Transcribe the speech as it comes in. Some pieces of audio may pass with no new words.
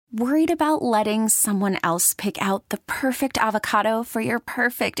Worried about letting someone else pick out the perfect avocado for your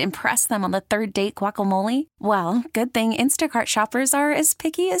perfect impress them on the third date guacamole? Well, good thing Instacart shoppers are as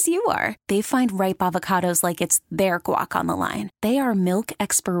picky as you are. They find ripe avocados like it's their guac on the line. They are milk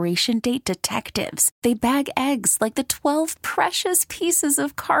expiration date detectives. They bag eggs like the 12 precious pieces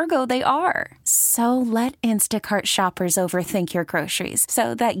of cargo they are. So let Instacart shoppers overthink your groceries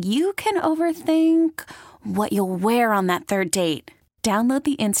so that you can overthink what you'll wear on that third date. Download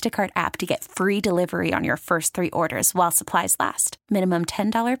the Instacart app to get free delivery on your first 3 orders while supplies last. Minimum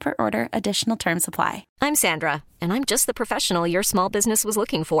 $10 per order. Additional terms apply. I'm Sandra, and I'm just the professional your small business was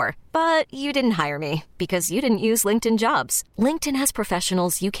looking for. But you didn't hire me because you didn't use LinkedIn Jobs. LinkedIn has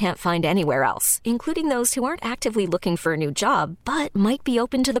professionals you can't find anywhere else, including those who aren't actively looking for a new job, but might be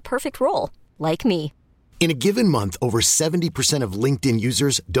open to the perfect role, like me. In a given month, over 70% of LinkedIn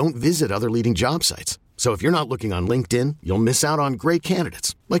users don't visit other leading job sites. So if you're not looking on LinkedIn, you'll miss out on great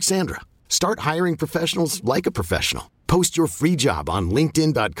candidates like Sandra. Start hiring professionals like a professional. Post your free job on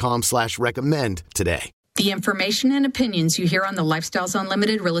linkedin.com/recommend today. The information and opinions you hear on the Lifestyles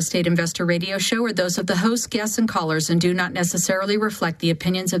Unlimited Real Estate Investor Radio Show are those of the hosts, guests, and callers and do not necessarily reflect the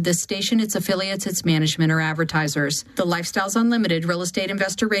opinions of this station, its affiliates, its management, or advertisers. The Lifestyles Unlimited Real Estate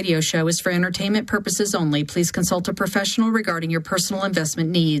Investor Radio Show is for entertainment purposes only. Please consult a professional regarding your personal investment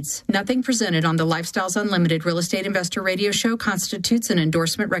needs. Nothing presented on the Lifestyles Unlimited Real Estate Investor Radio Show constitutes an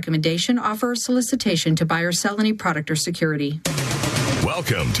endorsement, recommendation, offer, or solicitation to buy or sell any product or security.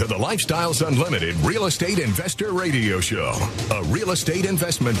 Welcome to the Lifestyles Unlimited Real Estate Investor Radio Show, a real estate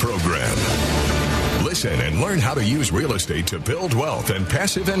investment program. Listen and learn how to use real estate to build wealth and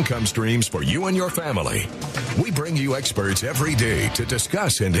passive income streams for you and your family. We bring you experts every day to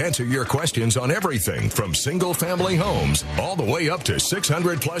discuss and answer your questions on everything from single-family homes all the way up to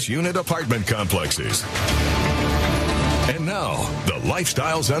 600-plus unit apartment complexes. And now, the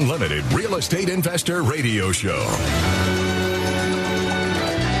Lifestyles Unlimited Real Estate Investor Radio Show.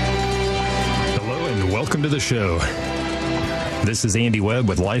 Welcome to the show. This is Andy Webb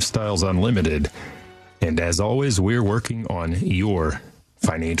with Lifestyles Unlimited. And as always, we're working on your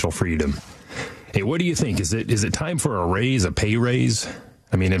financial freedom. Hey, what do you think? Is it time for a raise, a pay raise?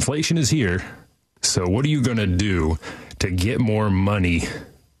 I mean, inflation is here. So what are you going to do to get more money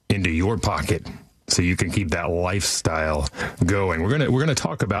into your pocket so you can keep that lifestyle going? We're going to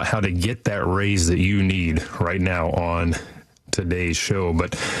talk about how to get that raise that you need right now on today's show.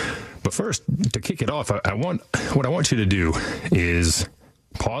 But first, to kick it off, what I want you to do is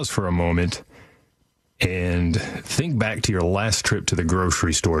pause for a moment and think back to your last trip to the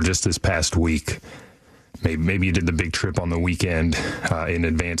grocery store just this past week. Maybe you did the big trip on the weekend in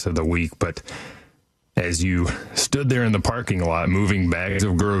advance of the week, but as you stood there in the parking lot moving bags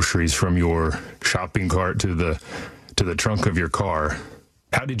of groceries from your shopping cart to the trunk of your car,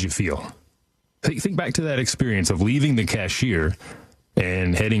 how did you feel? Think back to that experience of leaving the cashier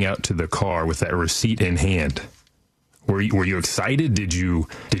and heading out to the car with that receipt in hand. Were you excited? Did you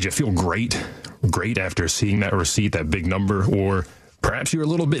feel great after seeing that receipt, that big number? Or perhaps you were a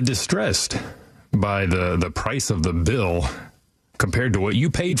little bit distressed by the price of the bill compared to what you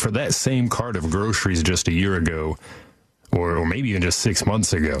paid for that same cart of groceries just a year ago, or maybe even just 6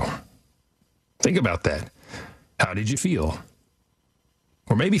 months ago. Think about that. How did you feel?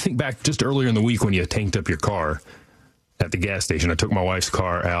 Or maybe think back just earlier in the week when you tanked up your car at the gas station. I took my wife's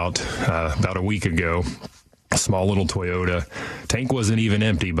car out about a week ago, a small little Toyota. Tank wasn't even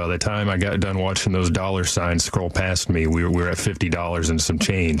empty. By the time I got done watching those dollar signs scroll past me, we were at $50 and some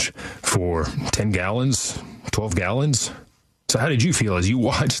change for 10 gallons, 12 gallons. So how did you feel as you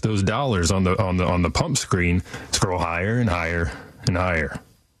watched those dollars on the pump screen scroll higher and higher and higher?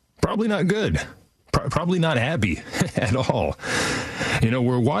 Probably not good. Probably not happy at all.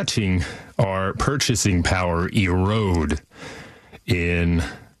 We're watching our purchasing power erode in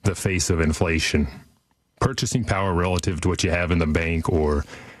the face of inflation. Purchasing power relative to what you have in the bank or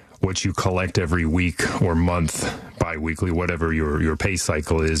what you collect every week or month, bi-weekly, whatever your pay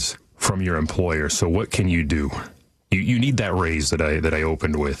cycle is from your employer. So what can you do? You need that raise that I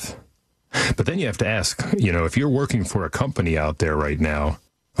opened with. But then you have to ask, if you're working for a company out there right now,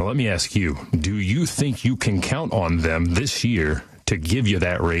 well, let me ask you, do you think you can count on them this year to give you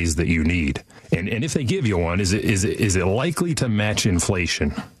that raise that you need? And if they give you one, is it likely to match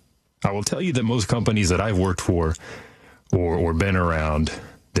inflation? I will tell you that most companies that I've worked for or been around,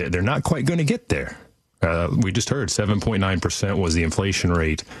 they're not quite going to get there. We just heard 7.9% was the inflation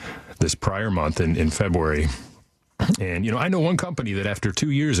rate this prior month in February. And, I know one company that after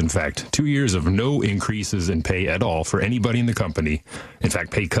 2 years, in fact, 2 years of no increases in pay at all for anybody in the company, in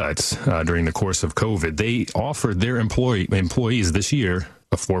fact, pay cuts during the course of COVID, they offered their employees this year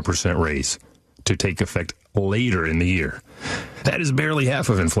a 4% raise to take effect later in the year. That is barely half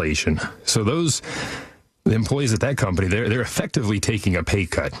of inflation. So those employees at that company, they're effectively taking a pay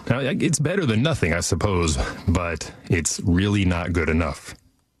cut. Now, it's better than nothing, I suppose, but it's really not good enough.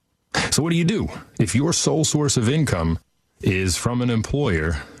 So what do you do if your sole source of income is from an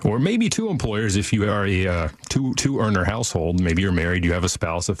employer, or maybe two employers if you are a two-earner household? Maybe you're married, you have a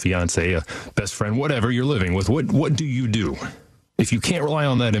spouse, a fiance, a best friend, whatever you're living with. What do you do? If you can't rely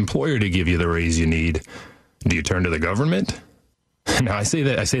on that employer to give you the raise you need, do you turn to the government? Now, I say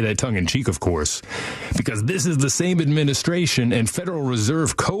that tongue-in-cheek, of course, because this is the same administration and Federal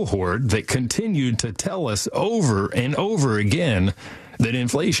Reserve cohort that continued to tell us over and over again that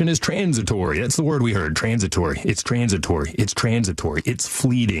inflation is transitory. That's the word we heard, transitory. It's transitory. It's transitory. It's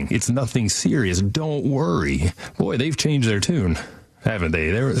fleeting. It's nothing serious. Don't worry. Boy, they've changed their tune, haven't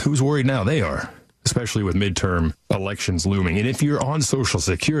they? Who's worried now? They are, especially with midterm elections looming. And if you're on Social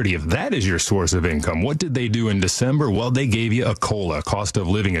Security, if that is your source of income, what did they do in December? Well, they gave you a COLA, cost of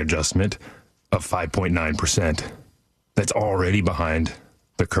living adjustment, of 5.9%. That's already behind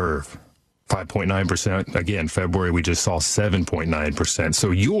the curve. 5.9%. Again, February, we just saw 7.9%.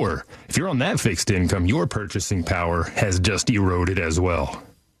 So if you're on that fixed income, your purchasing power has just eroded as well.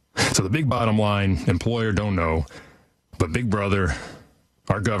 So the big bottom line, employer don't know, but Big Brother,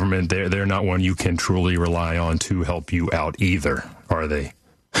 our government, they're not one you can truly rely on to help you out either, are they?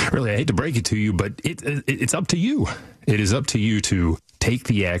 Really, I hate to break it to you, but it's up to you. It is up to you to take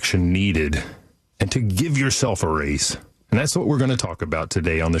the action needed and to give yourself a raise. And that's what we're going to talk about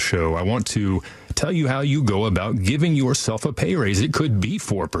today on the show. I want to tell you how you go about giving yourself a pay raise. It could be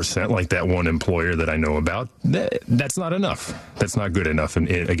 4%, like that one employer that I know about. That's not enough. That's not good enough. And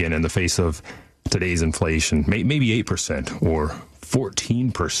again, in the face of today's inflation, maybe 8% or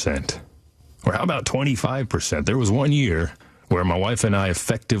 14%. Or how about 25%? There was one year where my wife and I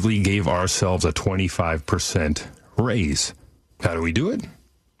effectively gave ourselves a 25% raise. How do we do it?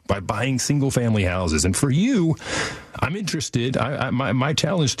 By buying single-family houses. And for you, I'm interested, my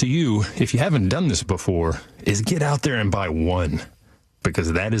challenge to you, if you haven't done this before, is get out there and buy one,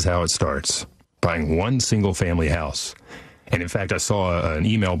 because that is how it starts, buying one single-family house. And in fact, I saw an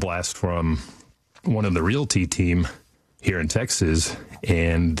email blast from one of the Realty team here in Texas,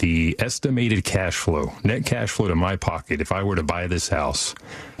 and the estimated cash flow, net cash flow to my pocket, if I were to buy this house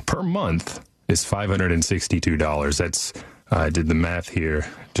per month, is $562. I did the math here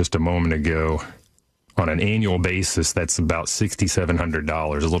just a moment ago. On an annual basis, that's about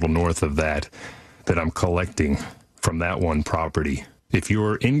 $6,700, a little north of that I'm collecting from that one property. If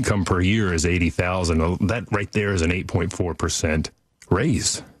your income per year is $80,000, that right there is an 8.4%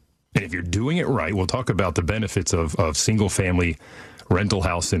 raise. And if you're doing it right, we'll talk about the benefits of single-family rental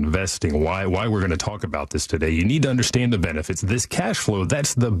house investing, why we're going to talk about this today. You need to understand the benefits. This cash flow,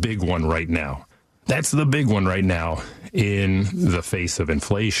 that's the big one right now. That's the big one right now in the face of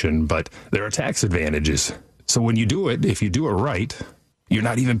inflation, but there are tax advantages. So when you do it, if you do it right, you're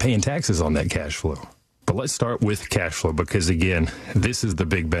not even paying taxes on that cash flow. But let's start with cash flow, because again, this is the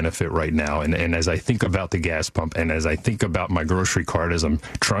big benefit right now. And as I think about the gas pump, and as I think about my grocery cart, as I'm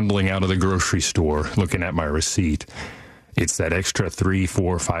trundling out of the grocery store, looking at my receipt, it's that extra $300,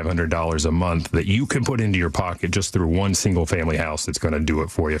 $400, $500 a month that you can put into your pocket just through one single family house that's going to do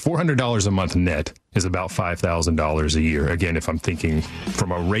it for you. $400 a month net is about $5,000 a year. Again, if I'm thinking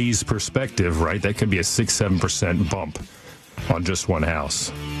from a raise perspective, right, that could be a 6-7% bump on just one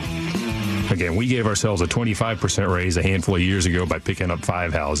house. Again, we gave ourselves a 25% raise a handful of years ago by picking up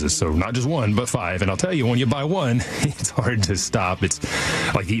 5 houses. So not just one, but 5. And I'll tell you, when you buy one, it's hard to stop. It's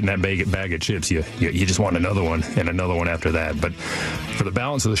like eating that bag of chips. You just want another one and another one after that. But for the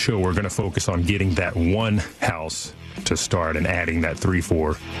balance of the show, we're going to focus on getting that one house to start and adding that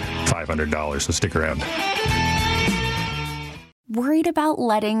 $300, $400, $500. So stick around. Worried about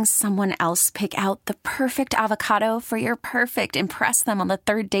letting someone else pick out the perfect avocado for your perfect impress them on the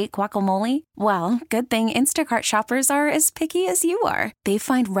third date guacamole? Well, good thing Instacart shoppers are as picky as you are. They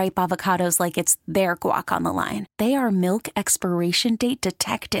find ripe avocados like it's their guac on the line. They are milk expiration date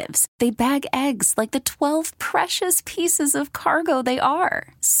detectives. They bag eggs like the 12 precious pieces of cargo they are.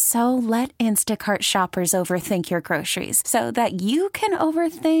 So let Instacart shoppers overthink your groceries so that you can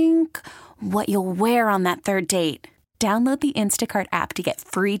overthink what you'll wear on that third date. Download the Instacart app to get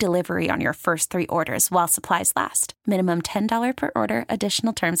free delivery on your first 3 orders while supplies last. Minimum $10 per order.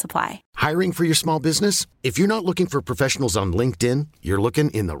 Additional terms apply. Hiring for your small business? If you're not looking for professionals on LinkedIn, you're looking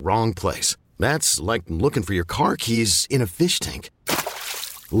in the wrong place. That's like looking for your car keys in a fish tank.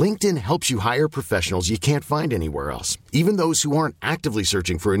 LinkedIn helps you hire professionals you can't find anywhere else, even those who aren't actively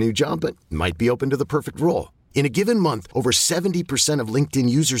searching for a new job but might be open to the perfect role. In a given month, over 70% of LinkedIn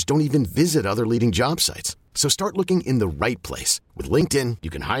users don't even visit other leading job sites. So start looking in the right place. With LinkedIn, you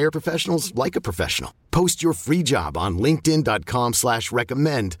can hire professionals like a professional. Post your free job on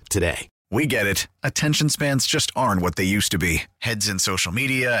linkedin.com/recommend today. We get it. Attention spans just aren't what they used to be. Heads in social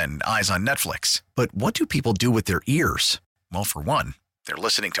media and eyes on Netflix. But what do people do with their ears? Well, for one, they're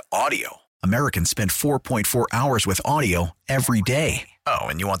listening to audio. Americans spend 4.4 hours with audio every day. Oh,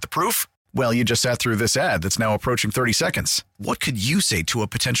 and you want the proof? Well, you just sat through this ad that's now approaching 30 seconds. What could you say to a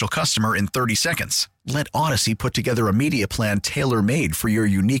potential customer in 30 seconds? Let Odyssey put together a media plan tailor-made for your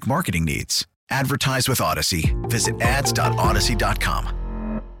unique marketing needs. Advertise with Odyssey. Visit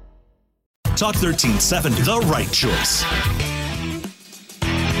ads.odyssey.com. Talk 13.7, the right choice.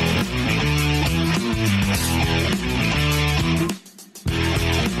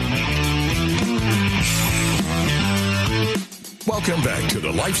 Welcome back to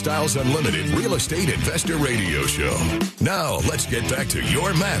the Lifestyles Unlimited Real Estate Investor Radio Show. Now, let's get back to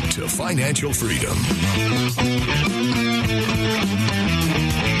your map to financial freedom.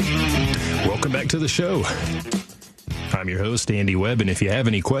 Welcome back to the show. I'm your host, Andy Webb, and if you have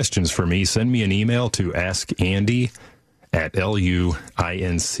any questions for me, send me an email to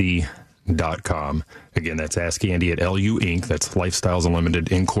askandy@luinc.com. Again, that's askandy at LU Inc. That's Lifestyles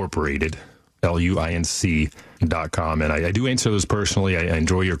Unlimited Incorporated, LUINC.com. And I do answer those personally. I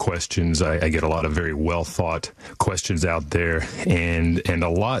enjoy your questions. I get a lot of very well thought questions out there, and a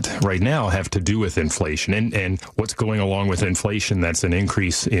lot right now have to do with inflation and what's going along with inflation. That's an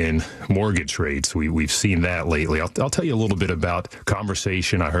increase in mortgage rates. We've seen that lately. I'll tell you a little bit about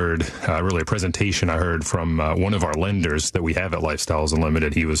conversation I heard, really a presentation I heard from one of our lenders that we have at Lifestyles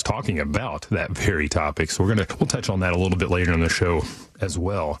Unlimited. He was talking about that very topic. So we'll touch on that a little bit later in the show as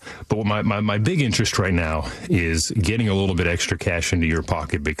well. But my big interest right now is getting a little bit extra cash into your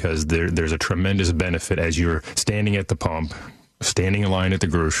pocket, because there's a tremendous benefit as you're standing at the pump, standing in line at the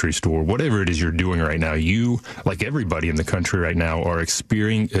grocery store, whatever it is you're doing right now. You, like everybody in the country right now, are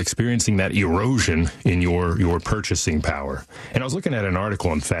experiencing that erosion in your purchasing power. And I was looking at an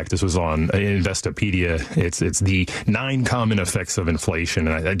article, in fact, this was on Investopedia. It's the 9 common effects of inflation.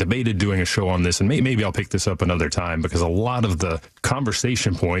 And I debated doing a show on this, and maybe I'll pick this up another time, because a lot of the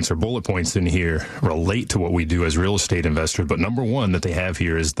conversation points or bullet points in here relate to what we do as real estate investors. But number one that they have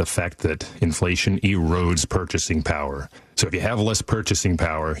here is the fact that inflation erodes purchasing power. So if you have less purchasing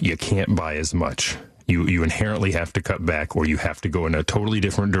power, you can't buy as much. You inherently have to cut back, or you have to go in a totally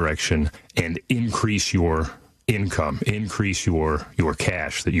different direction and increase your income, increase your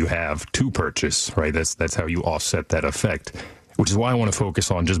cash that you have to purchase, right? That's how you offset that effect, which is why I want to focus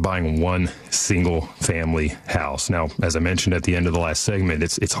on just buying one single family house. Now, as I mentioned at the end of the last segment,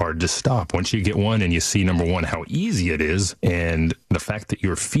 it's hard to stop. Once you get one and you see, number one, how easy it is, and the fact that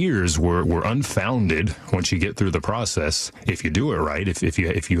your fears were unfounded once you get through the process. If you do it right,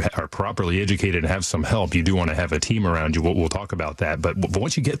 if you are properly educated and have some help, you do want to have a team around you. We'll talk about that. But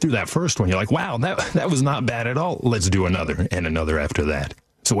once you get through that first one, you're like, wow, that was not bad at all. Let's do another and another after that.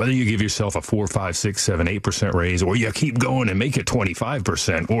 So whether you give yourself a 4, 5, 6, 7, 8% raise, or you keep going and make it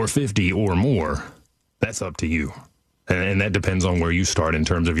 25% or 50 or more, that's up to you. And that depends on where you start in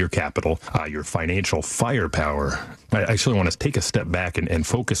terms of your capital, your financial firepower. I actually want to take a step back and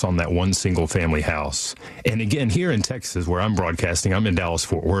focus on that one single family house. And again, here in Texas, where I'm broadcasting, I'm in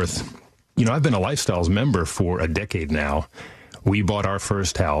Dallas-Fort Worth. You know, I've been a Lifestyles member for a decade now. We bought our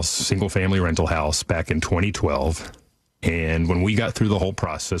first house, single family rental house, back in 2012. And when we got through the whole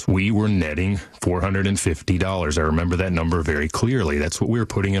process, we were netting $450. I remember that number very clearly. That's what we were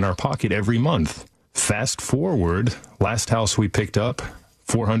putting in our pocket every month. Fast forward, last house we picked up,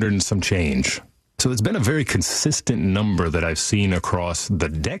 $400 and some change. So it's been a very consistent number that I've seen across the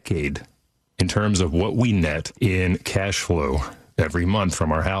decade in terms of what we net in cash flow every month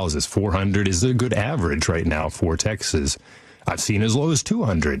from our houses. $400 is a good average right now for Texas. I've seen as low as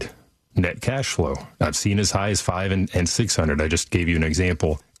 $200. Net cash flow. I've seen as high as $500 and $600. I just gave you an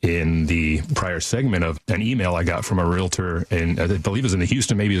example in the prior segment of an email I got from a realtor, and I believe it was in the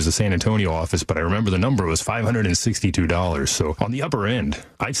Houston, maybe it was the San Antonio office, but I remember the number was $562. So on the upper end,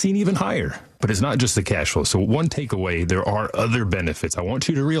 I've seen even higher, but it's not just the cash flow. So one takeaway, there are other benefits. I want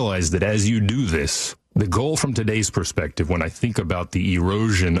you to realize that as you do this, the goal from today's perspective, when I think about the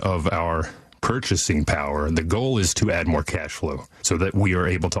erosion of our purchasing power, the goal is to add more cash flow so that we are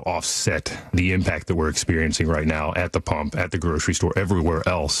able to offset the impact that we're experiencing right now at the pump, at the grocery store, everywhere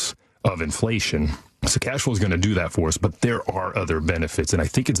else of inflation. So cash flow is going to do that for us, but there are other benefits, and I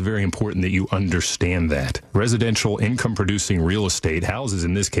think it's very important that you understand that. Residential income-producing real estate, houses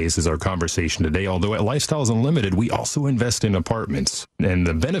in this case, is our conversation today, although at Lifestyles Unlimited, we also invest in apartments. And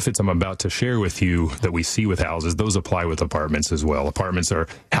the benefits I'm about to share with you that we see with houses, those apply with apartments as well. Apartments are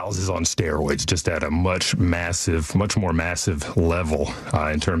houses on steroids, just at a much more massive level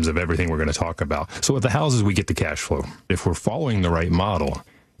in terms of everything we're going to talk about. So with the houses, we get the cash flow. If we're following the right model,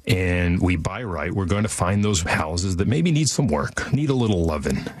 and we buy right, we're going to find those houses that maybe need some work, need a little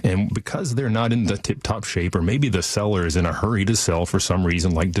loving. And because they're not in the tip-top shape, or maybe the seller is in a hurry to sell for some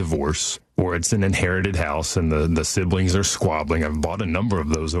reason like divorce, or it's an inherited house and the siblings are squabbling. I've bought a number of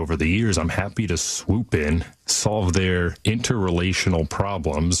those over the years. I'm happy to swoop in, solve their interrelational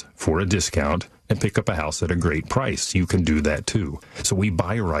problems for a discount, and pick up a house at a great price. You can do that too. So we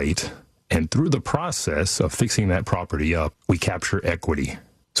buy right, and through the process of fixing that property up, we capture equity.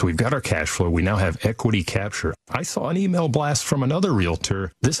 So we've got our cash flow. We now have equity capture. I saw an email blast from another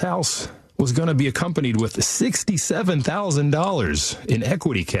realtor. This house was going to be accompanied with $67,000 in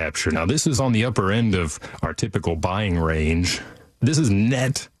equity capture. Now, this is on the upper end of our typical buying range. This is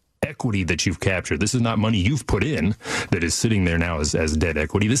net equity that you've captured. This is not money you've put in that is sitting there now as debt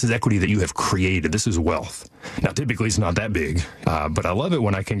equity. This is equity that you have created. This is wealth. Now, typically, it's not that big, but I love it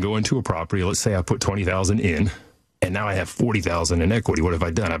when I can go into a property. Let's say I put $20,000 in. And now I have $40,000 in equity. What have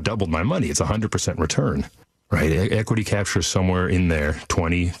I done? I've doubled my money. It's 100% return, right? Equity capture is somewhere in there,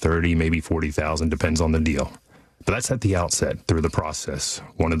 20, 30, maybe 40,000, depends on the deal. But that's at the outset through the process.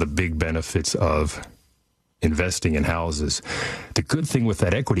 One of the big benefits of investing in houses. The good thing with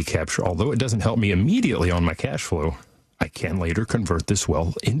that equity capture, although it doesn't help me immediately on my cash flow, I can later convert this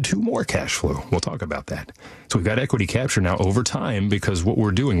wealth into more cash flow. We'll talk about that. So we've got equity capture now over time, because what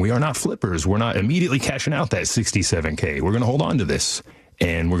we're doing, we are not flippers. We're not immediately cashing out that $67K. We're going to hold on to this,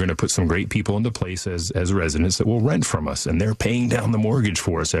 and we're going to put some great people into place as residents that will rent from us, and they're paying down the mortgage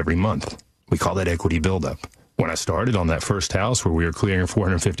for us every month. We call that equity buildup. When I started on that first house where we were clearing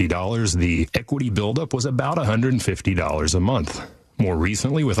 $450, the equity buildup was about $150 a month. More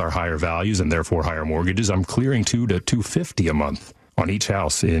recently, with our higher values and therefore higher mortgages, I'm clearing $200 to $250 a month on each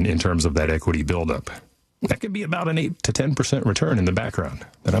house in terms of that equity buildup. That could be about an 8 to 10% return in the background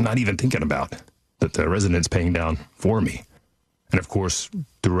that I'm not even thinking about, that the resident's paying down for me. And of course,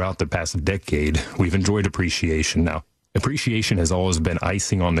 throughout the past decade, we've enjoyed appreciation. Now, appreciation has always been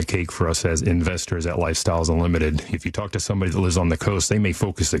icing on the cake for us as investors at Lifestyles Unlimited. If you talk to somebody that lives on the coast, they may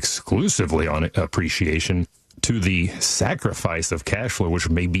focus exclusively on appreciation, to the sacrifice of cash flow, which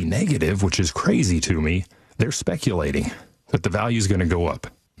may be negative, which is crazy to me. They're speculating that the value is going to go up.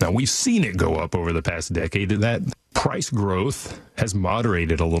 Now, we've seen it go up over the past decade. That price growth has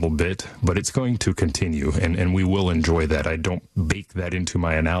moderated a little bit, but it's going to continue, and we will enjoy that. I don't bake that into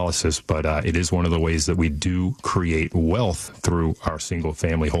my analysis, but it is one of the ways that we do create wealth through our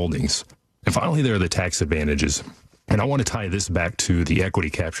single-family holdings. And finally, there are the tax advantages. And I want to tie this back to the equity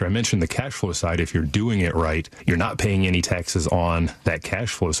capture. I mentioned the cash flow side. If you're doing it right, you're not paying any taxes on that cash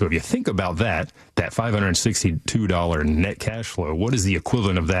flow. So if you think about that $562 net cash flow, what is the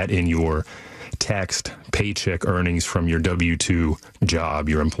equivalent of that in your taxed paycheck earnings from your W-2 job,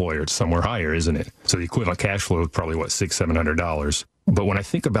 your employer? It's somewhere higher, isn't it? So the equivalent cash flow is probably, $600-700. But when I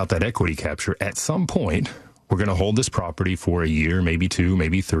think about that equity capture, at some point, we're going to hold this property for a year, maybe 2,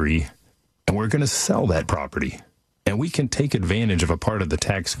 maybe 3, and we're going to sell that property. And we can take advantage of a part of the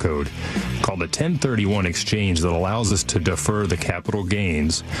tax code called the 1031 exchange that allows us to defer the capital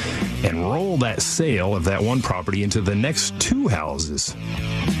gains and roll that sale of that one property into the next 2 houses.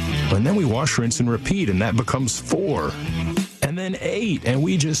 And then we wash, rinse, and repeat, and that becomes 4. And then 8, and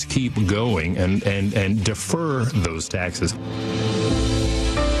we just keep going and defer those taxes.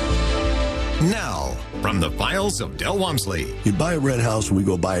 Now, from the files of Del Walmsley. You buy a rent house and we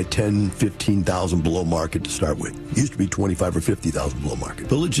go buy it 10, 15,000 below market to start with. It used to be 25 or 50,000 below market.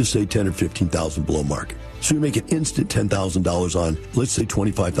 But let's just say 10 or 15,000 below market. So we make an instant $10,000 on, let's say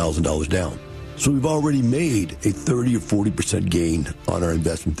 $25,000 down. So we've already made a 30 or 40% gain on our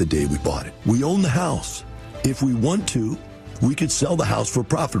investment the day we bought it. We own the house. If we want to, we could sell the house for a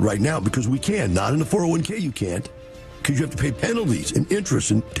profit right now because we can. Not in the 401k you can't, because you have to pay penalties and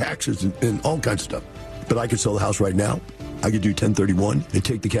interest and taxes and all kinds of stuff. But I could sell the house right now. I could do 1031 and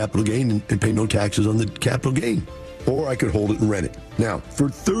take the capital gain and pay no taxes on the capital gain. Or I could hold it and rent it. Now, for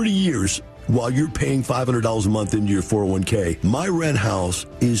 30 years, while you're paying $500 a month into your 401k, my rent house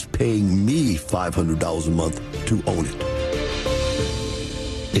is paying me $500 a month to own it.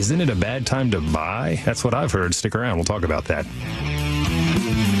 Isn't it a bad time to buy? That's what I've heard. Stick around. We'll talk about that.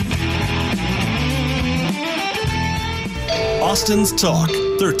 Austin's Talk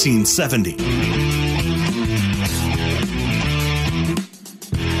 1370.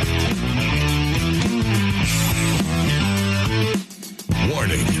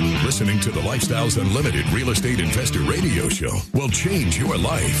 listening to the Lifestyles Unlimited Real Estate Investor Radio Show will change your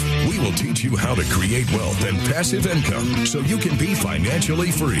life. We will teach you how to create wealth and passive income so you can be financially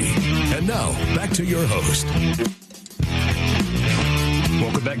free. And now, back to your host.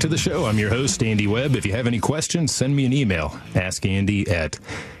 Welcome back to the show. I'm your host, Andy Webb. If you have any questions, send me an email.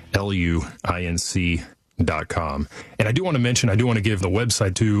 AskAndy@LUINC.com. And I do want to mention, I do want to give the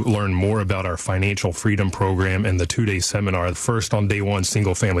website to learn more about our Financial Freedom Program and the 2-day seminar. First on day one,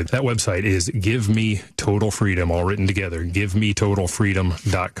 single family. That website is Give Me Total Freedom, all written together,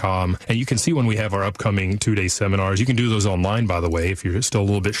 GiveMeTotalFreedom.com. And you can see when we have our upcoming 2-day seminars. You can do those online, by the way, if you're still a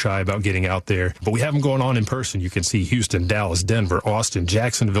little bit shy about getting out there. But we have them going on in person. You can see Houston, Dallas, Denver, Austin,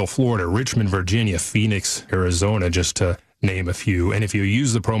 Jacksonville, Florida, Richmond, Virginia, Phoenix, Arizona, just to name a few. And if you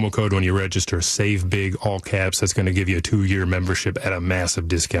use the promo code when you register, Save Big, all caps, that's going to give you a 2-year membership at a massive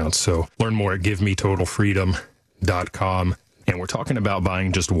discount. So learn more at GiveMeTotalFreedom.com. And we're talking about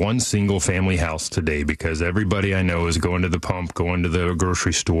buying just one single family house today because everybody I know is going to the pump, going to the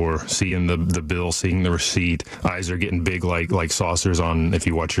grocery store, seeing the bill, seeing the receipt. Eyes are getting big like saucers on, if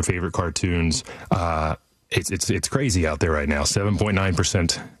you watch your favorite cartoons. It's crazy out there right now.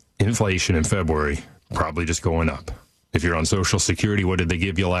 7.9% inflation in February, probably just going up. If you're on Social Security, what did they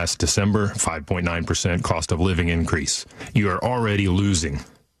give you last December? 5.9% cost of living increase. You are already losing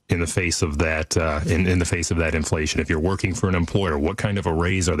in the face of that, in the face of that inflation. If you're working for an employer, what kind of a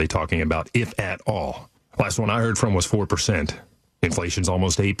raise are they talking about, if at all? Last one I heard from was 4%. Inflation's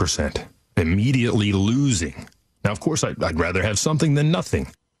almost 8%. Immediately losing. Now, of course, I'd rather have something than nothing,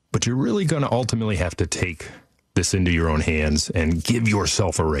 but you're really going to ultimately have to take this into your own hands and give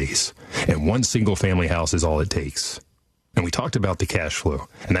yourself a raise. And one single family house is all it takes. And we talked about the cash flow,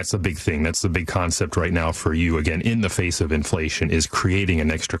 and that's the big thing. That's the big concept right now for you, again, in the face of inflation, is creating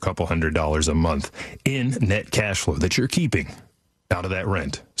an extra couple $100 a month in net cash flow that you're keeping out of that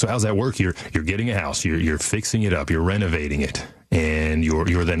rent. So how's that work? You're getting a house, you're fixing it up, you're renovating it, and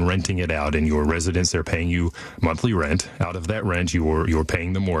you're then renting it out, and your residents, they're paying you monthly rent. Out of that rent, you're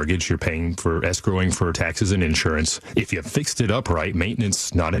paying the mortgage, you're paying for escrowing for taxes and insurance. If you fixed it up right,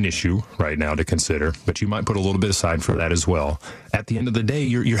 maintenance, not an issue right now to consider, but you might put a little bit aside for that as well. At the end of the day,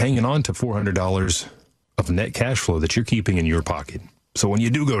 you're hanging on to $400 of net cash flow that you're keeping in your pocket. So when you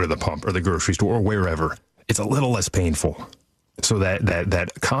do go to the pump or the grocery store or wherever, it's a little less painful. So that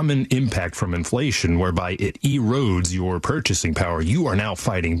common impact from inflation, whereby it erodes your purchasing power, you are now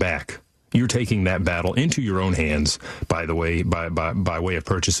fighting back. You're taking that battle into your own hands, by the way, by way of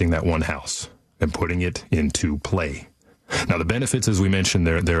purchasing that one house and putting it into play. Now, the benefits, as we mentioned,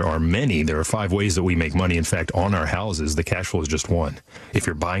 there are many. There are 5 ways that we make money. In fact, on our houses, the cash flow is just one. If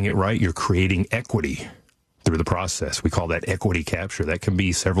you're buying it right, you're creating equity through the process. We call that equity capture. That can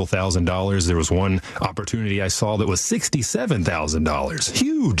be several $1,000s. There was one opportunity I saw that was $67,000.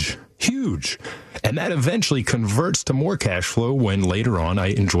 Huge. And that eventually converts to more cash flow when later on I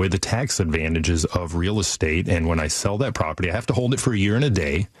enjoy the tax advantages of real estate. And when I sell that property, I have to hold it for a year and a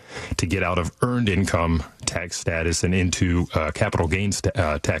day to get out of earned income tax status and into capital gains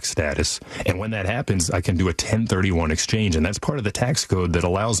tax status. And when that happens, I can do a 1031 exchange. And that's part of the tax code that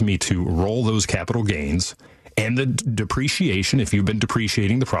allows me to roll those capital gains and the depreciation, if you've been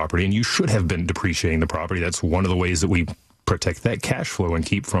depreciating the property, and you should have been depreciating the property. That's one of the ways that we protect that cash flow and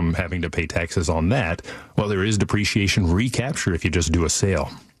keep from having to pay taxes on that. Well, there is depreciation recapture if you just do a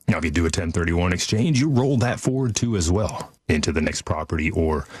sale. Now, if you do a 1031 exchange, you roll that forward too as well into the next property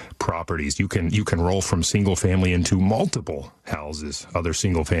or properties. You can roll from single family into multiple houses, other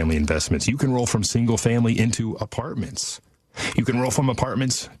single family investments. You can roll from single family into apartments. You can roll from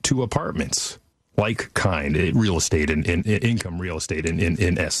apartments to apartments. Like kind, real estate and income real estate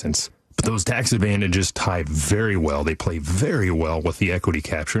in essence. But those tax advantages tie very well. They play very well with the equity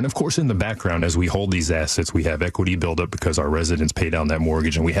capture. And of course, in the background, as we hold these assets, we have equity buildup because our residents pay down that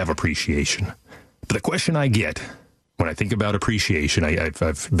mortgage and we have appreciation. But the question I get when I think about appreciation,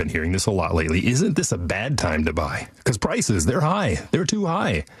 I've been hearing this a lot lately. Isn't this a bad time to buy? Because prices, they're high. They're too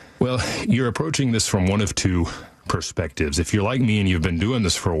high. Well, you're approaching this from one of two perspectives. If you're like me and you've been doing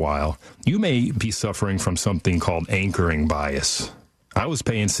this for a while, you may be suffering from something called anchoring bias. I was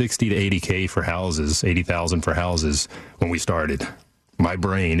paying $60,000 to $80,000 for houses, $80,000 for houses when we started. My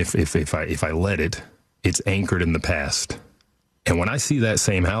brain, if I let it, it's anchored in the past. And when I see that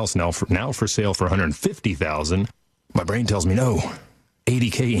same house now for sale for $150,000, my brain tells me no.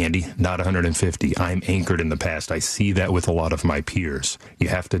 $80,000, Andy, not $150,000. I'm anchored in the past. I see that with a lot of my peers. You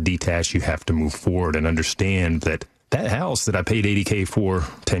have to detach, you have to move forward and understand that house that I paid $80,000 for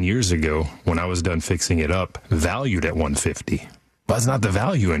 10 years ago, when I was done fixing it up, valued at $150,000. But it's not the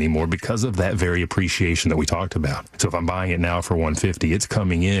value anymore because of that very appreciation that we talked about. So if I'm buying it now for $150, it's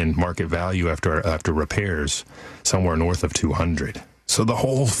coming in market value after repairs somewhere north of $200. So the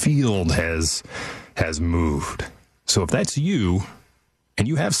whole field has moved. So if that's you and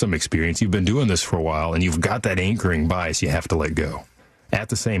you have some experience, you've been doing this for a while, and you've got that anchoring bias, you have to let go. At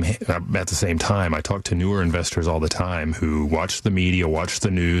the same time, I talk to newer investors all the time who watch the media, watch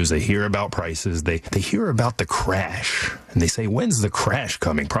the news, they hear about prices, they hear about the crash, and they say, when's the crash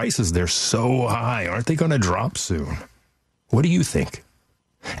coming? Prices, they're so high. Aren't they going to drop soon? What do you think?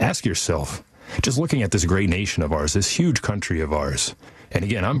 Ask yourself, just looking at this great nation of ours, this huge country of ours, and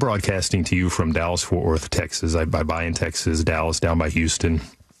again, I'm broadcasting to you from Dallas-Fort Worth, Texas. I buy in Texas, Dallas, down by Houston.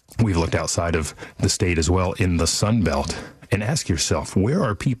 We've looked outside of the state as well in the Sun Belt. And ask yourself, where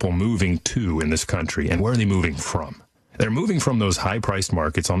are people moving to in this country, and where are they moving from? They're moving from those high-priced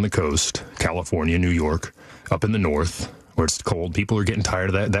markets on the coast, California, New York, up in the north, where it's cold. People are getting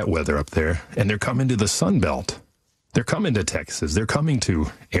tired of that weather up there, and they're coming to the Sun Belt. They're coming to Texas. They're coming to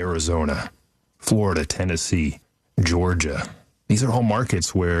Arizona, Florida, Tennessee, Georgia. These are all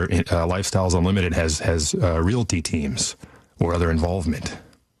markets where Lifestyles Unlimited has realty teams or other involvement.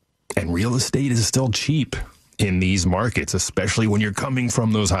 And real estate is still cheap in these markets, especially when you're coming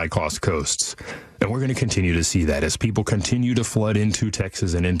from those high-cost coasts. And we're going to continue to see that as people continue to flood into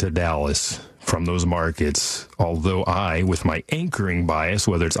Texas and into Dallas from those markets. Although I, with my anchoring bias,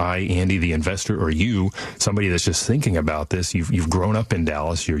 whether it's I, Andy, the investor, or you, somebody that's just thinking about this, you've grown up in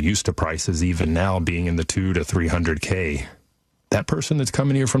Dallas, you're used to prices even now being in the $200,000 to $300,000. That person that's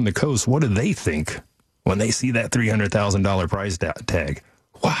coming here from the coast, what do they think when they see that $300,000 price tag?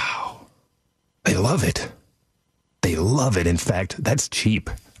 Wow. They love it. They love it. In fact, that's cheap.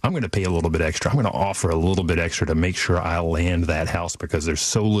 I'm going to pay a little bit extra. I'm going to offer a little bit extra to make sure I land that house because there's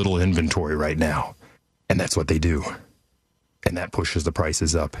so little inventory right now. And that's what they do. And that pushes the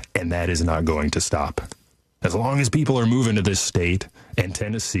prices up. And that is not going to stop. As long as people are moving to this state and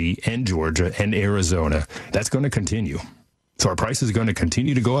Tennessee and Georgia and Arizona, that's going to continue. So are prices going to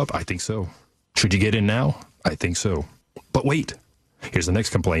continue to go up? I think so. Should you get in now? I think so. But wait. Here's the next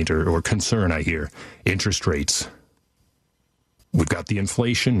complaint or concern I hear. Interest rates. We've got the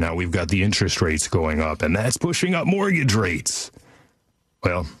inflation, now we've got the interest rates going up, and that's pushing up mortgage rates.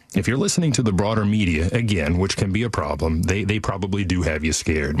 Well, if you're listening to the broader media, again, which can be a problem, they probably do have you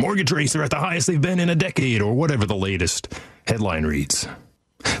scared. Mortgage rates are at the highest they've been in a decade, or whatever the latest headline reads.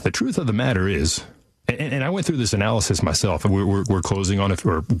 The truth of the matter is, and I went through this analysis myself, we're closing on it,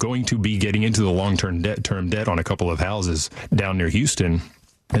 we're going to be getting into the long-term debt on a couple of houses down near Houston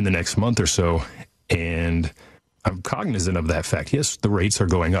in the next month or so, and I'm cognizant of that fact. Yes, the rates are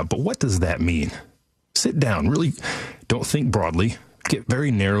going up, but what does that mean? Sit down, really don't think broadly. Get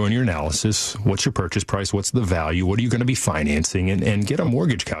very narrow in your analysis. What's your purchase price? What's the value? What are you going to be financing? And get a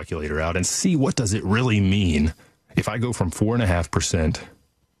mortgage calculator out and see what does it really mean if I go from 4.5%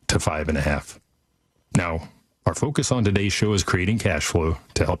 to 5.5%. Now, our focus on today's show is creating cash flow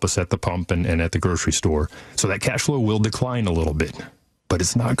to help us at the pump and at the grocery store. So that cash flow will decline a little bit. But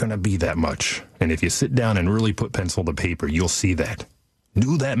it's not going to be that much. And if you sit down and really put pencil to paper, you'll see that.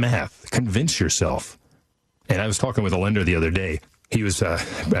 Do that math. Convince yourself. And I was talking with a lender the other day. He was at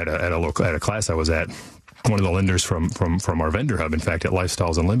a class I was at. One of the lenders from our vendor hub, in fact, at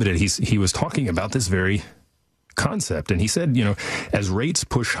Lifestyles Unlimited. He was talking about this very concept. And he said, as rates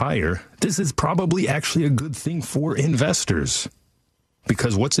push higher, this is probably actually a good thing for investors.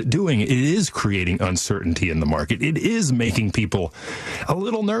 Because what's it doing? It is creating uncertainty in the market. It is making people a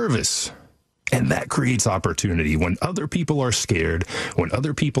little nervous. And that creates opportunity. When other people are scared, when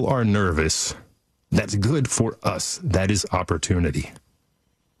other people are nervous, that's good for us. That is opportunity.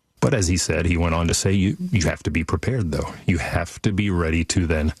 But as he said, he went on to say, you have to be prepared, though. You have to be ready to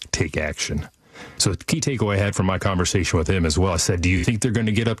then take action. So the key takeaway I had from my conversation with him as well, I said, do you think they're going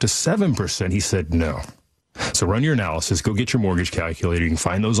to get up to 7%? He said, no. So run your analysis, go get your mortgage calculator. You can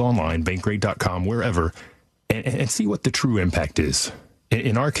find those online, bankrate.com, wherever, and see what the true impact is.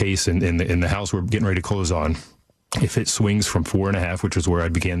 In our case, in the house we're getting ready to close on, if it swings from 4.5, which is where I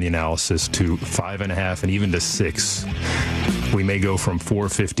began the analysis, to 5.5 and even to 6, we may go from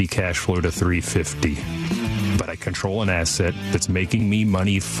 450 cash flow to 350. But I control an asset that's making me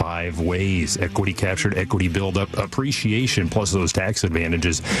money 5 ways. Equity captured, equity buildup, appreciation, plus those tax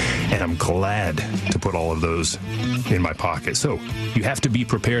advantages. And I'm glad to put all of those in my pocket. So you have to be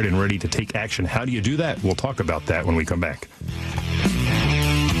prepared and ready to take action. How do you do that? We'll talk about that when we come back.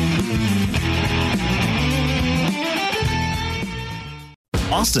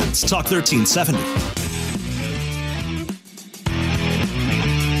 Austin's Talk 1370.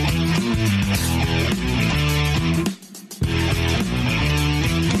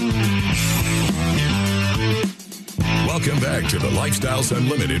 Welcome back to the Lifestyles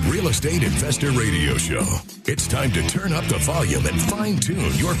Unlimited Real Estate Investor Radio Show. It's time to turn up the volume and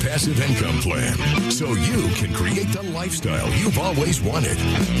fine-tune your passive income plan so you can create the lifestyle you've always wanted.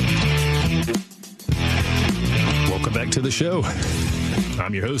 Welcome back to the show.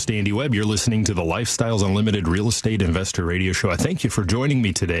 I'm your host, Andy Webb. You're listening to the Lifestyles Unlimited Real Estate Investor Radio Show. I thank you for joining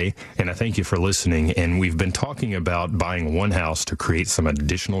me today, and I thank you for listening. And we've been talking about buying one house to create some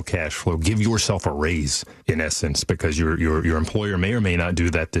additional cash flow. Give yourself a raise, in essence, because your employer may or may not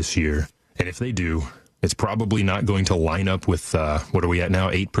do that this year. And if they do, it's probably not going to line up with, what are we at now,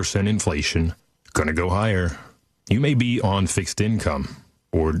 8% inflation. Going to go higher. You may be on fixed income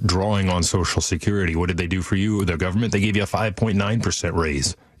or drawing on Social Security. What did they do for you? The government, they gave you a 5.9%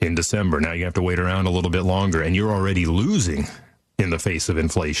 raise in December. Now you have to wait around a little bit longer, and you're already losing in the face of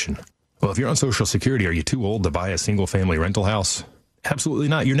inflation. Well, if you're on Social Security, are you too old to buy a single-family rental house? Absolutely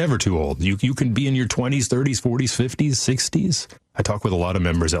not. You're never too old. You can be in your 20s, 30s, 40s, 50s, 60s. I talk with a lot of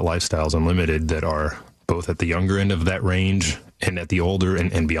members at Lifestyles Unlimited that are both at the younger end of that range and at the older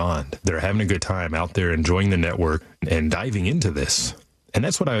and beyond. They're having a good time out there enjoying the network and diving into this. And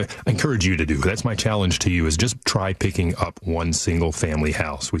that's what I encourage you to do. That's my challenge to you, is just try picking up one single family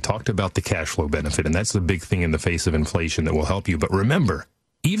house. We talked about the cash flow benefit, and that's the big thing in the face of inflation that will help you. But remember,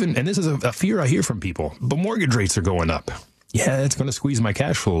 and this is a fear I hear from people, the mortgage rates are going up. Yeah, it's going to squeeze my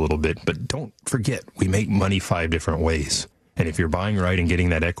cash flow a little bit, but don't forget, we make money 5 different ways. And if you're buying right and getting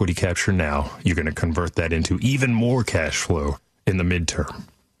that equity capture now, you're going to convert that into even more cash flow in the midterm.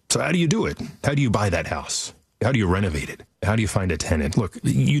 So how do you do it? How do you buy that house? How do you renovate it? How do you find a tenant? Look,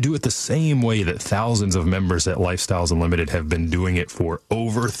 you do it the same way that thousands of members at Lifestyles Unlimited have been doing it for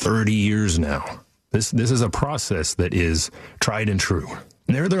over 30 years now. This is a process that is tried and true.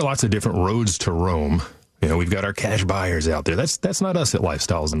 And there are lots of different roads to Rome. You know, we've got our cash buyers out there. That's not us at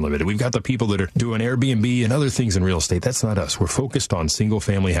Lifestyles Unlimited. We've got the people that are doing Airbnb and other things in real estate. That's not us. We're focused on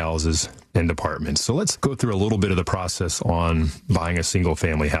single-family houses and apartments. So let's go through a little bit of the process on buying a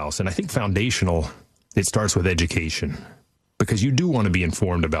single-family house. And I think foundational, it starts with education, because you do want to be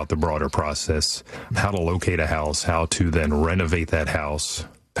informed about the broader process, how to locate a house, how to then renovate that house,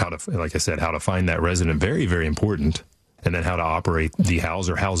 how to, like I said, how to find that resident, very, very important, and then how to operate the house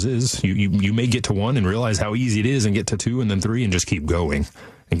or houses. You may get to 1 and realize how easy it is and get to 2 and then 3 and just keep going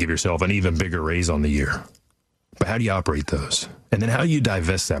and give yourself an even bigger raise on the year. But how do you operate those? And then how do you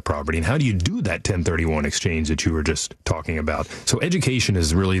divest that property? And how do you do that 1031 exchange that you were just talking about? So education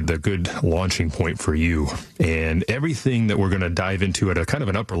is really the good launching point for you. And everything that we're going to dive into at a kind of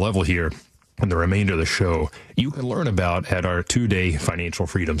an upper level here in the remainder of the show, you can learn about at our 2-day financial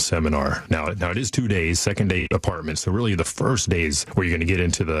freedom seminar. Now it is 2 days, second day apartment. So really the first days where you're going to get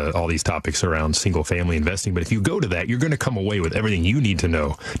into all these topics around single family investing. But if you go to that, you're going to come away with everything you need to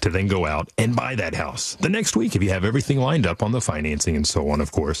know to then go out and buy that house. The next week, if you have everything lined up on the financing and so on,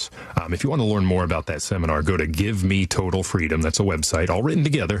 of course. If you want to learn more about that seminar, go to Give Me Total Freedom. That's a website all written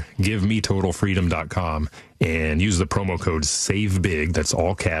together, GiveMeTotalFreedom.com. And use the promo code SAVEBIG. That's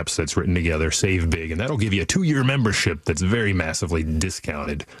all caps. That's written together, SAVEBIG. And that'll give you a 2-year membership that's very massively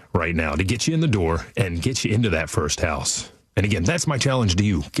discounted right now to get you in the door and get you into that first house. And again, that's my challenge to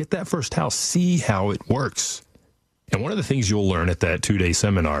you. Get that first house. See how it works. And one of the things you'll learn at that 2-day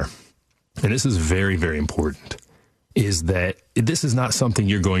seminar, and this is very, very important, is that this is not something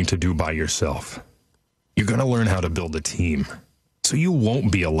you're going to do by yourself. You're going to learn how to build a team. So you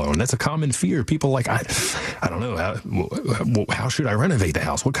won't be alone. That's a common fear. People like, I don't know, how should I renovate the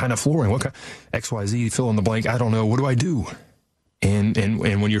house? What kind of flooring? What kind XYZ, fill in the blank? I don't know. What do I do? And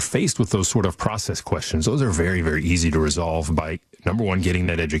when you're faced with those sort of process questions, those are very, very easy to resolve by, number 1, getting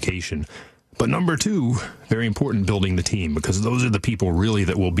that education. But number 2, very important, building the team, because those are the people really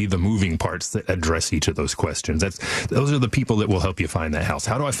that will be the moving parts that address each of those questions. Those are the people that will help you find that house.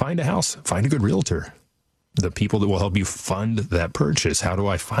 How do I find a house? Find a good realtor. The people that will help you fund that purchase. How do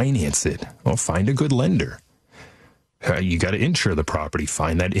I finance it? Well, find a good lender. You got to insure the property.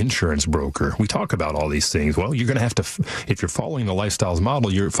 Find that insurance broker. We talk about all these things. Well, you're going to have to, if you're following the Lifestyles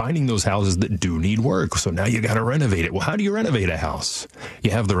model, you're finding those houses that do need work. So now you got to renovate it. Well, how do you renovate a house?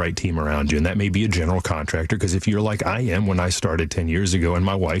 You have the right team around you, and that may be a general contractor, because if you're like I am when I started 10 years ago, and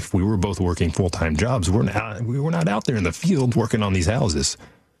my wife, we were both working full-time jobs. We were not out there in the field working on these houses.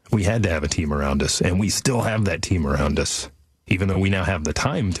 We had to have a team around us, and we still have that team around us. Even though we now have the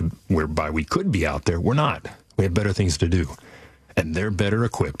time to whereby we could be out there, we're not. We have better things to do, and they're better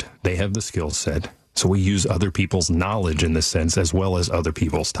equipped. They have the skill set, so we use other people's knowledge in this sense as well as other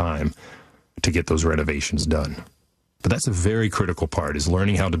people's time to get those renovations done. But that's a very critical part, is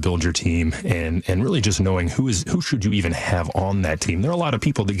learning how to build your team and really just knowing who should you even have on that team. There are a lot of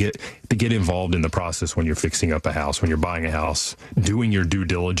people that get involved in the process when you're fixing up a house, when you're buying a house, doing your due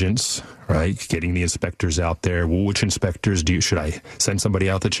diligence, right? Getting the inspectors out there. Well, which inspectors should I send somebody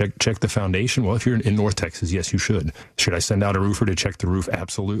out to check the foundation? Well, if you're in North Texas, yes, you should. Should I send out a roofer to check the roof?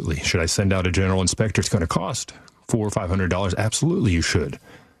 Absolutely. Should I send out a general inspector? It's going to cost $400 or $500. Absolutely, you should.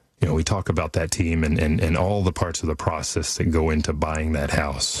 You know, we talk about that team and all the parts of the process that go into buying that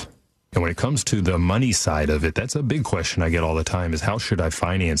house. And when it comes to the money side of it, that's a big question I get all the time, is how should I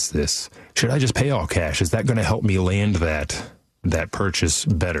finance this? Should I just pay all cash? Is that going to help me land that purchase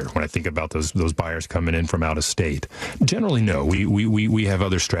better when I think about those buyers coming in from out of state? Generally, no. We have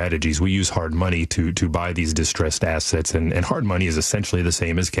other strategies. We use hard money to buy these distressed assets, and hard money is essentially the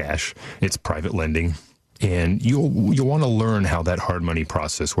same as cash. It's private lending. And you'll want to learn how that hard money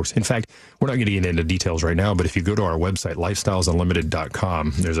process works. In fact, we're not going to get into details right now, but if you go to our website,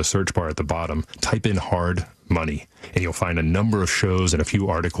 lifestylesunlimited.com, there's a search bar at the bottom. Type in hard money, and you'll find a number of shows and a few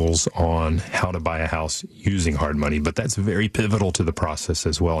articles on how to buy a house using hard money. But that's very pivotal to the process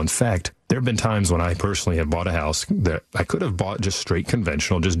as well. In fact, there have been times when I personally have bought a house that I could have bought just straight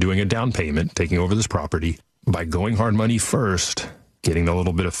conventional, just doing a down payment, taking over this property, by going hard money first, getting a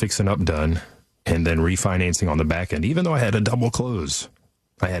little bit of fixing up done, and then refinancing on the back end. Even though I had a double close,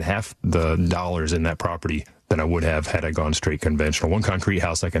 I had half the dollars in that property than I would have had I gone straight conventional. One concrete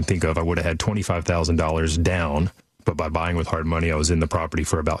house I can think of, I would have had $25,000 down, but by buying with hard money, I was in the property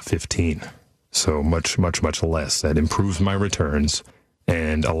for about 15. So much, much, much less. That improves my returns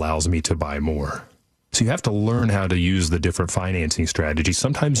and allows me to buy more. So you have to learn how to use the different financing strategies.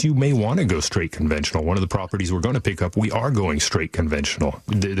 Sometimes you may want to go straight conventional. One of the properties we're going to pick up, we are going straight conventional.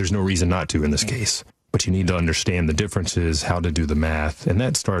 There's no reason not to in this case. But you need to understand the differences, how to do the math. And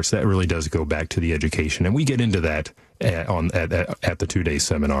that really does go back to the education. And we get into that at the 2-day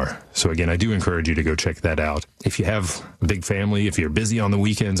seminar. So again, I do encourage you to go check that out. If you have a big family, if you're busy on the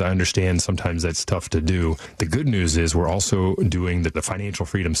weekends, I understand sometimes that's tough to do. The good news is we're also doing the Financial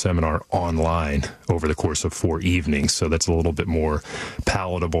Freedom Seminar online over the course of 4 evenings. So that's a little bit more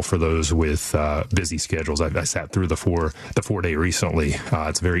palatable for those with busy schedules. I sat through the 4-day recently.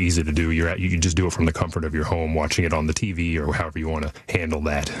 It's very easy to do. You can just do it from the comfort of your home, watching it on the TV or however you want to handle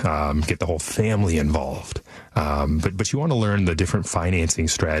that. Get the whole family involved. But you want to learn the different financing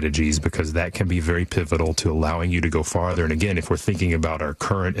strategies, because that can be very pivotal to allowing you to go farther. And again, if we're thinking about our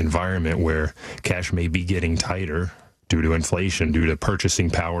current environment where cash may be getting tighter due to inflation, due to purchasing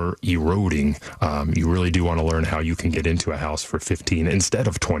power eroding, you really do want to learn how you can get into a house for 15 instead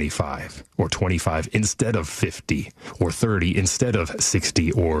of 25, or 25 instead of 50, or 30 instead of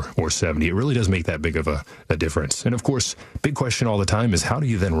 60 or 70. It really does make that big of a difference. And of course, big question all the time is, how do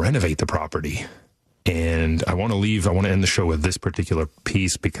you then renovate the property? And I want to end the show with this particular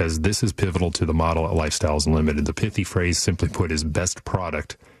piece, because this is pivotal to the model at Lifestyles Unlimited. The pithy phrase, simply put, is best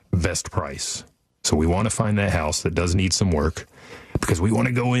product, best price. So we want to find that house that does need some work, because we want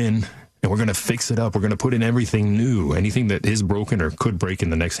to go in and we're going to fix it up. We're going to put in everything new. Anything that is broken or could break in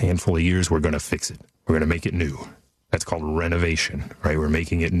the next handful of years, we're going to fix it. We're going to make it new. That's called renovation, right? We're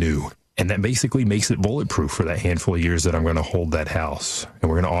making it new. And that basically makes it bulletproof for that handful of years that I'm going to hold that house. And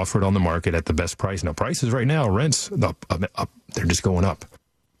we're going to offer it on the market at the best price. Now, prices right now, rents up, they're just going up.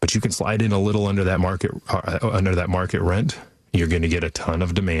 But you can slide in a little under that market rent. You're going to get a ton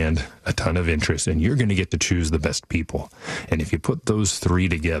of demand, a ton of interest, and you're going to get to choose the best people. And if you put those three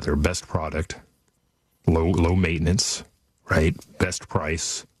together, best product, low maintenance, right? Best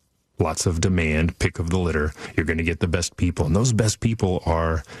price, lots of demand, pick of the litter, you're going to get the best people. And those best people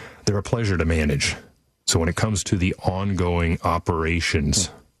they're a pleasure to manage. So when it comes to the ongoing operations,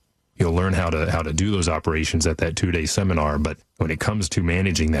 you'll learn how to do those operations at that 2-day seminar. But when it comes to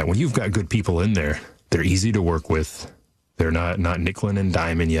managing that, when you've got good people in there, they're easy to work with. They're not nickeling and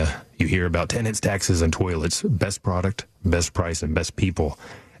diming you. You hear about tenants, taxes, and toilets. Best product, best price, and best people.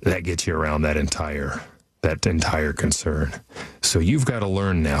 That gets you around that entire concern. So you've got to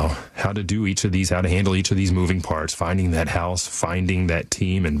learn now how to do each of these, how to handle each of these moving parts, finding that house, finding that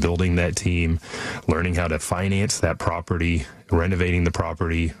team and building that team, learning how to finance that property, renovating the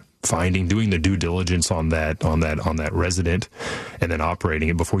property, doing the due diligence on that resident, and then operating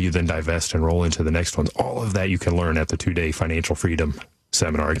it before you then divest and roll into the next ones. All of that you can learn at the 2-day Financial Freedom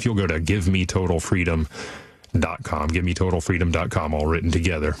Seminar. If you'll go to GiveMeTotalFreedom.com, GiveMeTotalFreedom.com, all written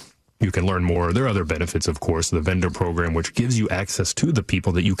together, you can learn more. There are other benefits, of course, the vendor program, which gives you access to the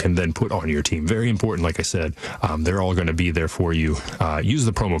people that you can then put on your team. Very important, like I said, they're all going to be there for you. Use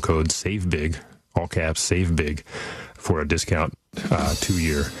the promo code SAVEBIG, all caps, SAVEBIG, for a discount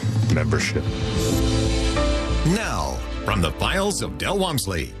 2-year membership. Now, from the files of Del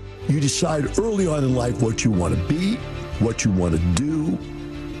Walmsley. You decide early on in life what you want to be, what you want to do,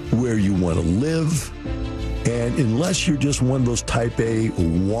 where you want to live. And unless you're just one of those type A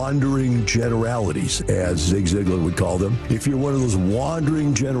wandering generalities, as Zig Ziglar would call them, if you're one of those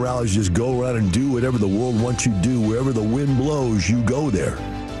wandering generalities, just go around and do whatever the world wants you to do, wherever the wind blows, you go there.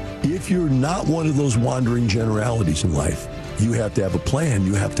 If you're not one of those wandering generalities in life, you have to have a plan.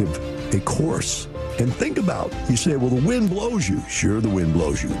 You have to have a course. And think about, you say, well, the wind blows you. Sure, the wind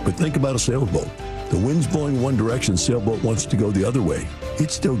blows you. But think about a sailboat. The wind's blowing one direction, sailboat wants to go the other way.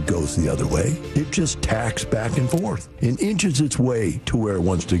 It still goes the other way. It just tacks back and forth and inches its way to where it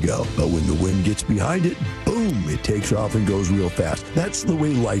wants to go. But when the wind gets behind it, boom, it takes off and goes real fast. That's the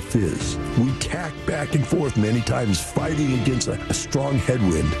way life is. We tack back and forth many times, fighting against a strong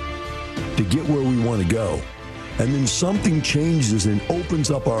headwind to get where we want to go. And then something changes and opens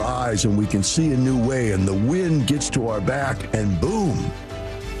up our eyes and we can see a new way, and the wind gets to our back and boom,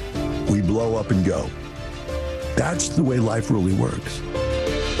 we blow up and go. That's the way life really works.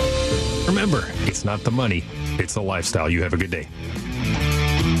 Remember, it's not the money, it's the lifestyle. You have a good day.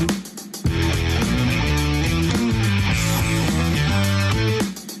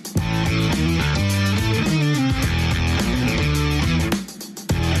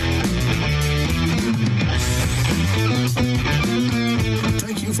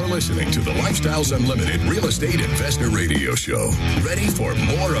 Listening to the Lifestyles Unlimited Real Estate Investor Radio Show. Ready for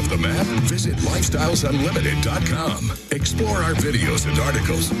more of the map? Visit lifestylesunlimited.com. Explore our videos and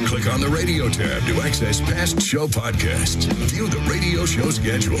articles. Click on the radio tab to access past show podcasts. View the radio show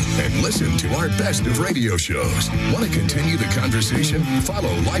schedule and listen to our best of radio shows. Want to continue the conversation?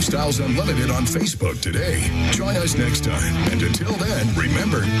 Follow Lifestyles Unlimited on Facebook today. Join us next time. And until then,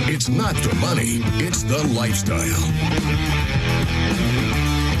 remember, it's not the money, it's the lifestyle.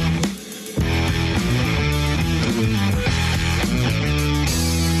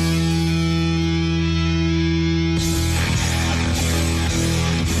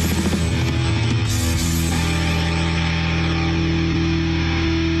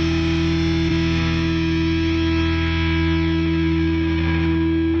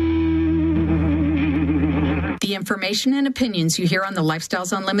 Information and opinions you hear on the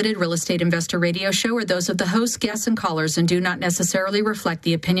Lifestyles Unlimited Real Estate Investor Radio Show are those of the hosts, guests, and callers and do not necessarily reflect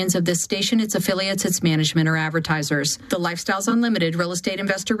the opinions of this station, its affiliates, its management, or advertisers. The Lifestyles Unlimited Real Estate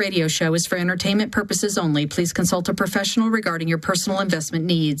Investor Radio Show is for entertainment purposes only. Please consult a professional regarding your personal investment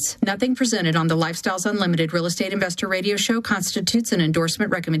needs. Nothing presented on the Lifestyles Unlimited Real Estate Investor Radio Show constitutes an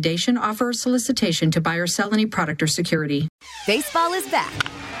endorsement, recommendation, offer, or solicitation to buy or sell any product or security. Baseball is back,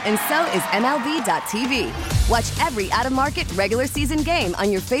 and so is MLB.tv. Watch every out-of-market regular season game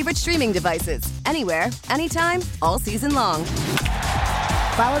on your favorite streaming devices, anywhere, anytime, all season long.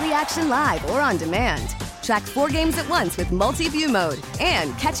 Follow the action live or on demand. Track 4 games at once with multi-view mode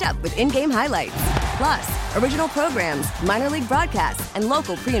and catch up with in-game highlights. Plus, original programs, minor league broadcasts, and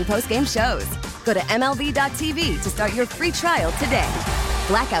local pre- and post-game shows. Go to MLB.tv to start your free trial today.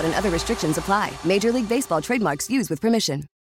 Blackout and other restrictions apply. Major League Baseball trademarks used with permission.